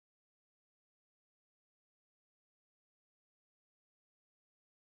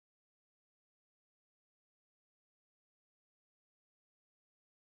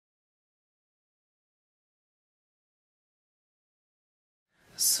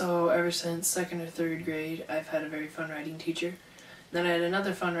So ever since second or third grade, I've had a very fun writing teacher. Then I had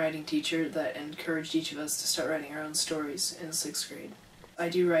another fun writing teacher that encouraged each of us to start writing our own stories in sixth grade. I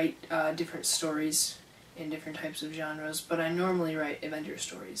do write different stories in different types of genres, but I normally write adventure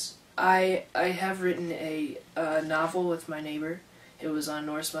stories. I have written a novel with my neighbor. It was on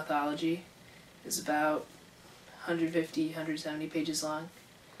Norse mythology. It's about 150, 170 pages long.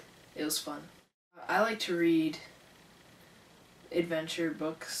 It was fun. I like to read adventure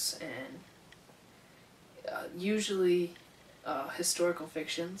books and usually historical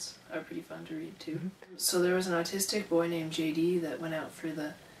fictions are pretty fun to read too. So there was an autistic boy named JD that went out for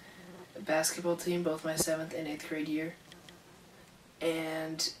the basketball team both my 7th and 8th grade year,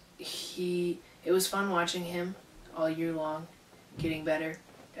 and it was fun watching him all year long getting better.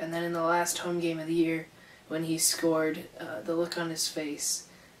 And then in the last home game of the year when he scored, the look on his face,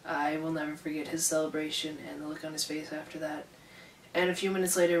 I will never forget his celebration and the look on his face after that. And a few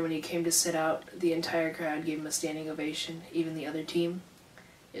minutes later, when he came to sit out, the entire crowd gave him a standing ovation, even the other team.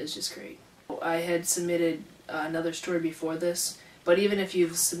 It was just great. I had submitted another story before this, but even if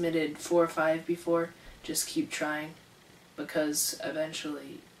you've submitted 4 or 5 before, just keep trying, because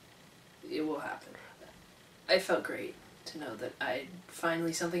eventually it will happen. I felt great to know that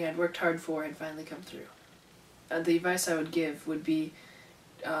something I'd worked hard for had finally come through. The advice I would give would be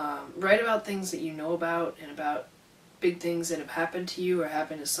write about things that you know about and about big things that have happened to you or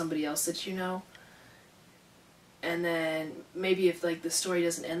happened to somebody else that you know. And then maybe if the story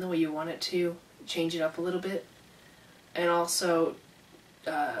doesn't end the way you want it to, change it up a little bit. And also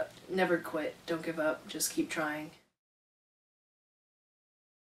never quit, don't give up, just keep trying.